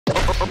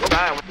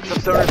Alright, what's up,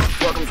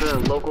 stoners? Welcome to the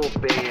local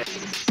band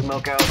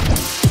Smokeout.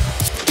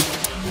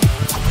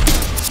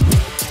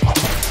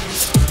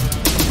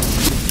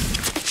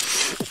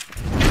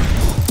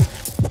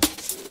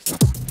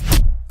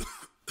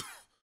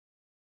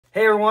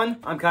 Hey everyone,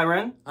 I'm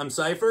Kyren. I'm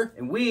Cypher.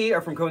 And we are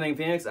from Codename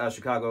Phoenix out of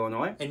Chicago,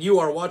 Illinois. And you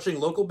are watching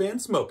local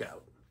band Smokeout.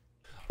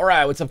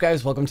 Alright, what's up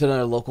guys? Welcome to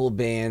another local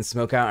band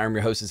Smokeout. I'm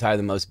your host, is High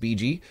the Most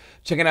BG.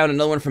 Checking out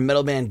another one from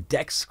metal band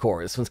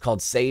Dexcore. This one's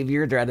called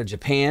Savior. They're out of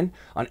Japan.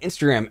 On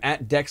Instagram,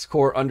 at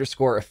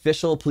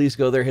Dexcore_official. Please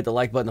go there, hit the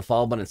like button, the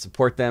follow button, and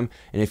support them.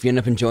 And if you end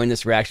up enjoying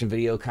this reaction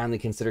video, kindly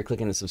consider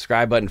clicking the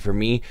subscribe button for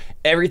me.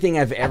 Everything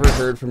I've ever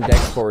heard from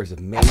Dexcore is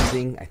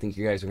amazing. I think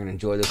you guys are going to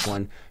enjoy this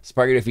one.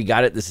 Spark it if you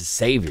got it. This is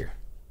Savior.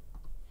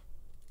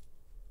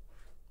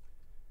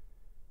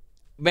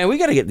 Man, we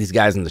got to get these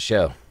guys on the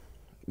show.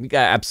 We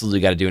absolutely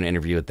got to do an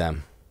interview with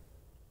them.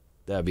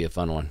 That would be a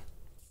fun one.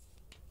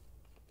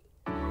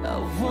 I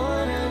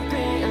wanna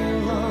be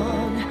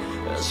alone,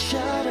 I'll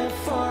shut it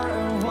for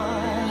a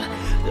while.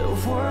 The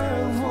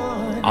world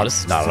won't. Oh, this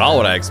is not at all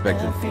what I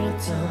expected.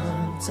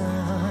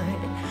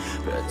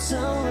 But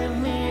don't leave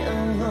me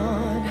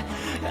alone.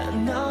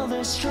 And all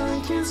the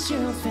strongest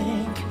you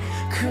think,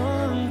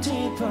 come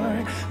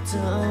deeper.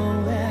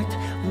 Don't act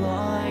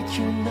like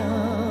you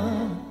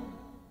know.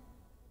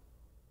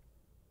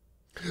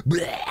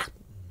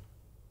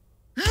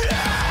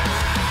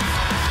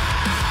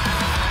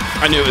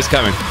 I knew it was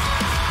coming.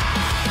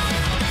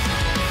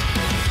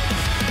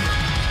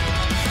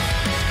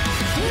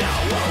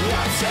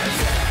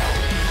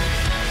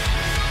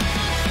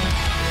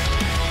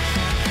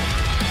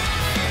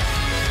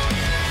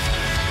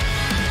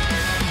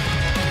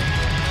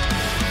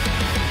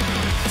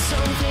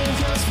 Something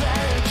goes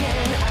back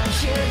again. I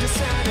hear the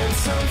sound and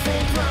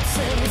something drops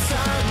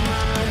inside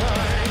my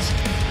heart.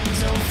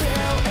 Don't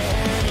feel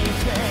any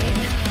pain.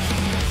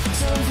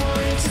 Don't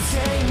worry to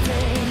take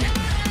pain.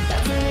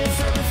 Even if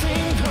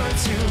everything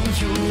hurts you,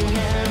 you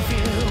have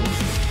you.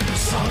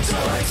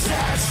 Sometimes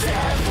that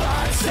step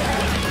by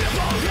step.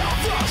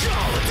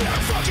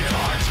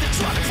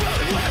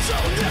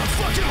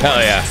 Hell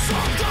yeah.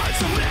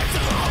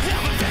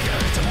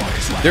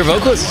 Their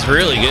vocalist is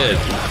really good.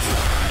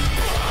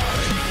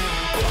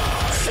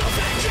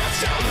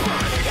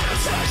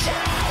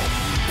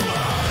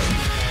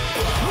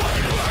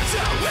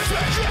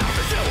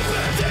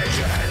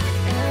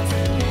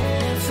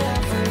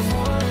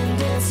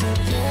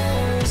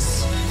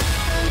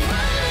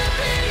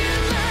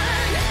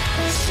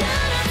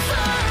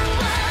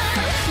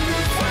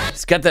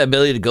 It's got the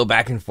ability to go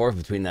back and forth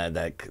between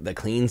the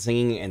clean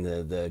singing and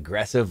the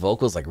aggressive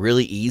vocals like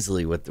really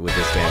easily with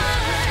this band.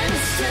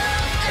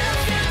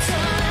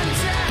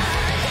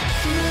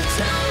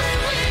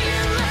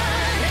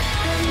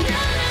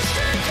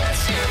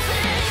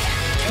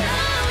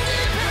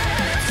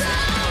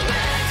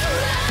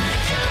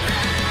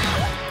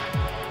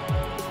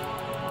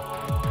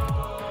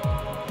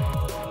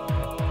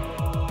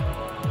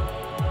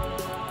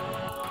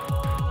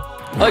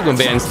 I like when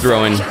bands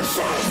throw in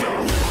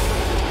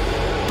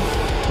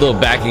little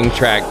backing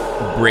track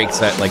breaks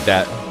that like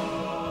that.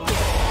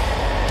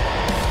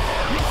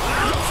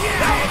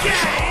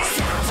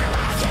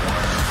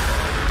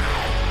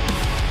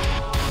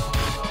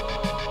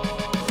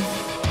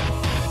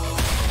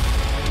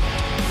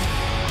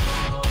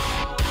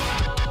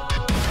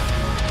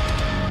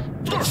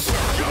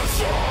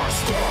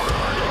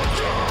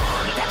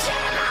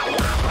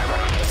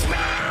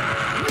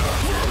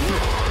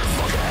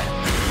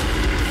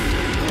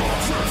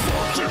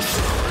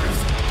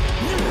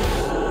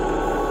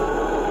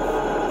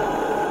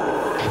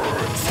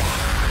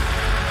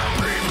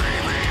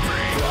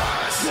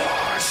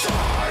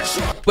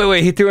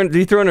 Wait, he threw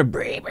in a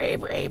bray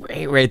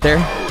right there.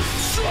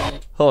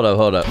 Hold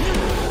up.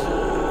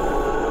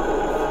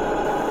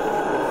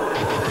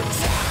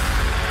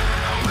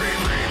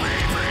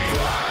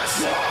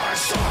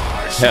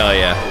 Hell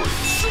yeah.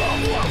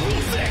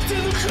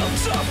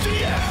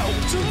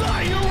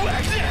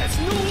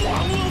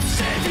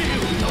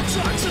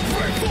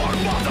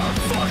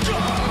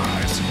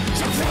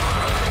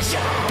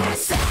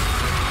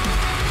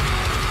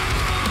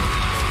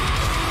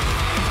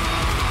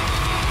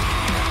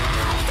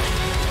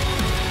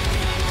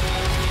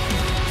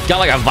 Got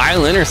like a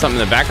violin or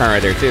something in the background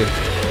right there too.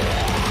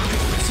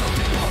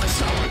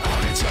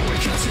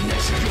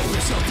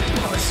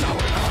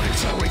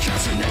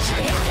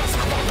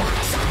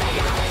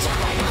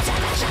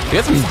 You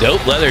got some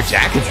dope leather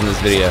jackets in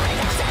this video.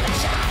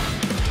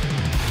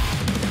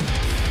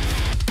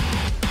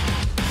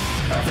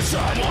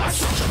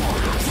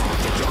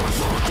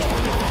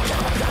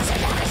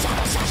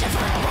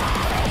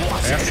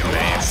 That's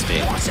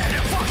nasty.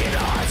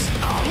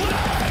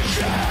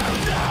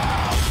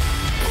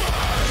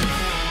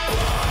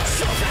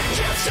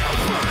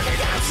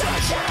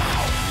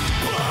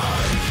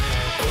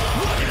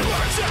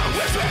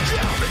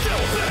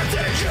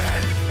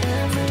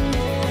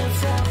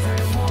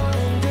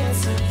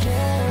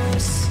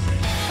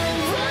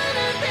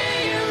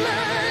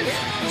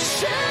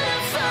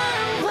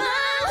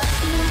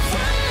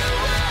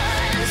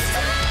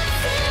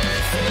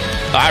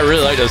 I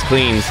really like those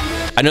cleans.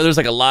 I know there's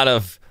like a lot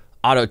of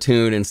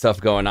auto-tune and stuff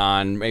going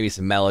on, maybe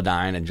some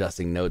Melodyne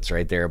adjusting notes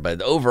right there,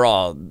 but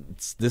overall,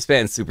 this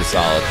band's super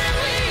solid.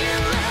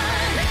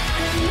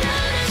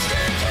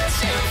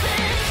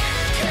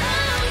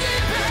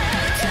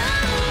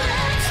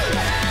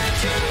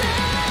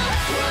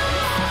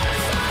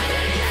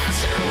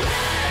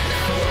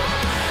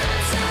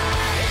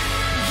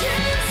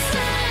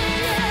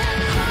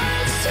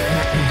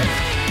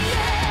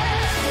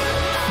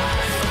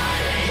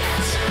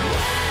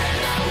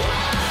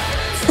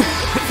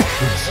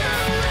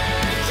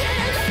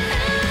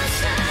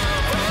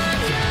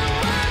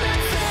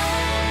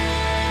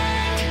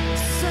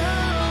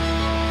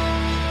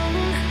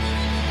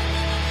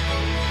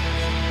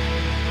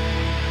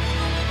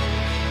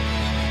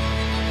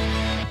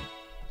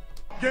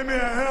 Give me a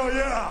hell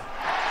yeah!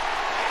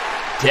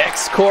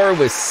 Dexcore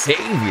with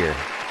Savior.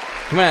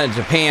 Coming out of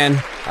Japan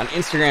on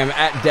Instagram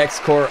at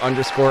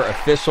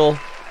Dexcore_official.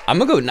 I'm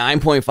gonna go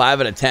 9.5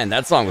 out of 10.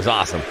 That song was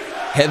awesome.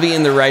 Heavy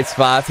in the right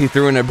spots. He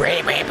threw in a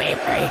bray, bray, bray,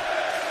 bray.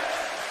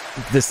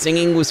 The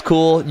singing was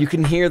cool. You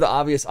can hear the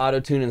obvious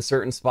auto-tune in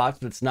certain spots,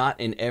 but it's not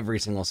in every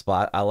single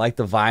spot. I like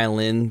the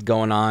violin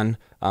going on.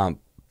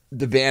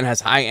 The band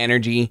has high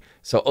energy.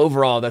 So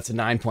overall, that's a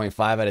 9.5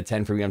 out of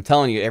 10 for me. I'm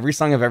telling you, every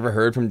song I've ever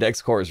heard from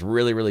Dexcore is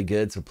really, really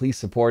good. So please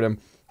support him.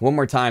 One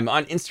more time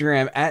on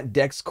Instagram at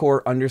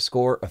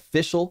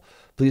Dexcore_official.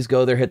 Please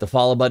go there, hit the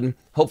follow button.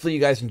 Hopefully you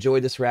guys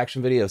enjoyed this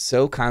reaction video.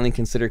 So kindly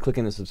consider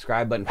clicking the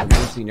subscribe button for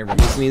more so you never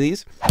miss any of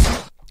these.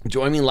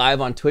 Join me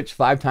live on Twitch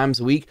 5 times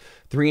a week,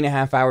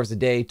 3.5 hours a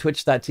day,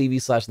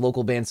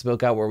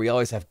 twitch.tv/localbandsmokeout, where we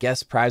always have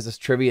guest prizes,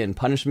 trivia, and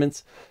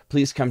punishments.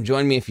 Please come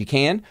join me if you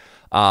can.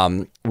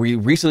 We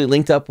recently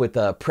linked up with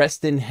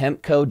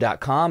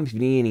PrestonHempCo.com. If you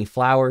need any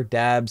flour,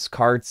 dabs,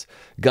 carts,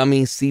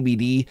 gummies,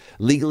 CBD,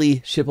 legally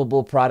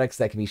shippable products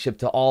that can be shipped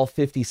to all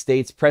 50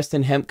 states,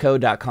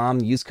 PrestonHempCo.com.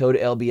 Use code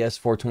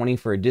LBS420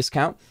 for a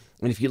discount.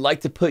 And if you'd like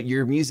to put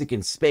your music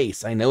in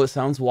space, I know it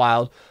sounds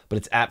wild, but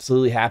it's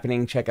absolutely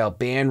happening. Check out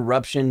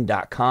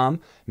bandruption.com.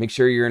 Make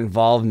sure you're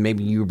involved.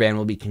 Maybe your band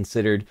will be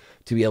considered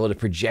to be able to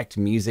project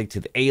music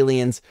to the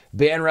aliens.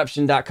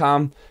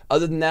 Bandruption.com.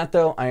 Other than that,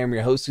 though, I am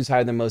your host who's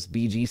higher than most,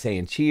 BG,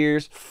 saying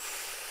cheers.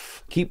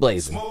 Keep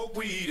blazing.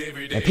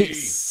 And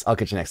peace. I'll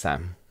catch you next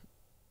time.